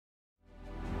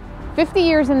50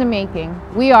 years in the making,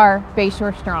 we are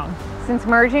Bayshore Strong. Since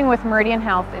merging with Meridian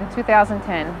Health in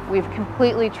 2010, we've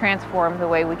completely transformed the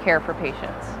way we care for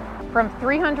patients. From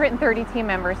 330 team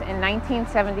members in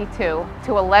 1972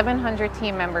 to 1,100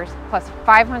 team members plus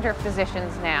 500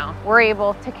 physicians now, we're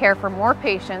able to care for more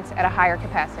patients at a higher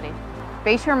capacity.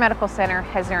 Bayshore Medical Center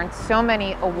has earned so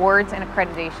many awards and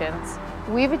accreditations.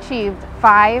 We've achieved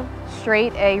 5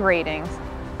 straight A ratings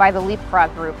by the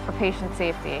Leapfrog Group for patient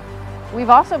safety. We've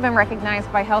also been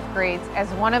recognized by Healthgrades as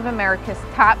one of America's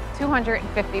top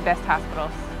 250 best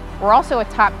hospitals. We're also a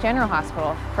top general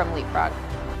hospital from Leapfrog.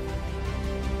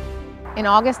 In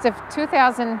August of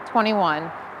 2021,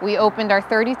 we opened our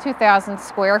 32,000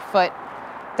 square foot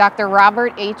Dr.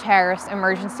 Robert H. Harris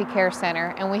Emergency Care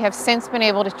Center, and we have since been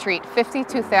able to treat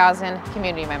 52,000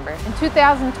 community members. In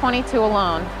 2022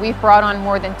 alone, we've brought on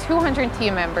more than 200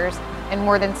 team members and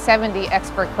more than 70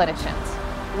 expert clinicians.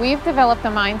 We've developed a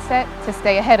mindset to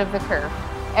stay ahead of the curve.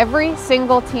 Every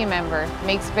single team member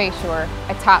makes Bayshore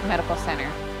a top medical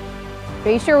center.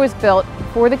 Bayshore was built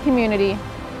for the community,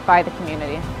 by the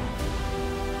community.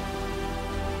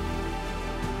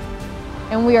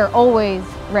 And we are always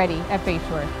ready at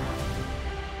Bayshore.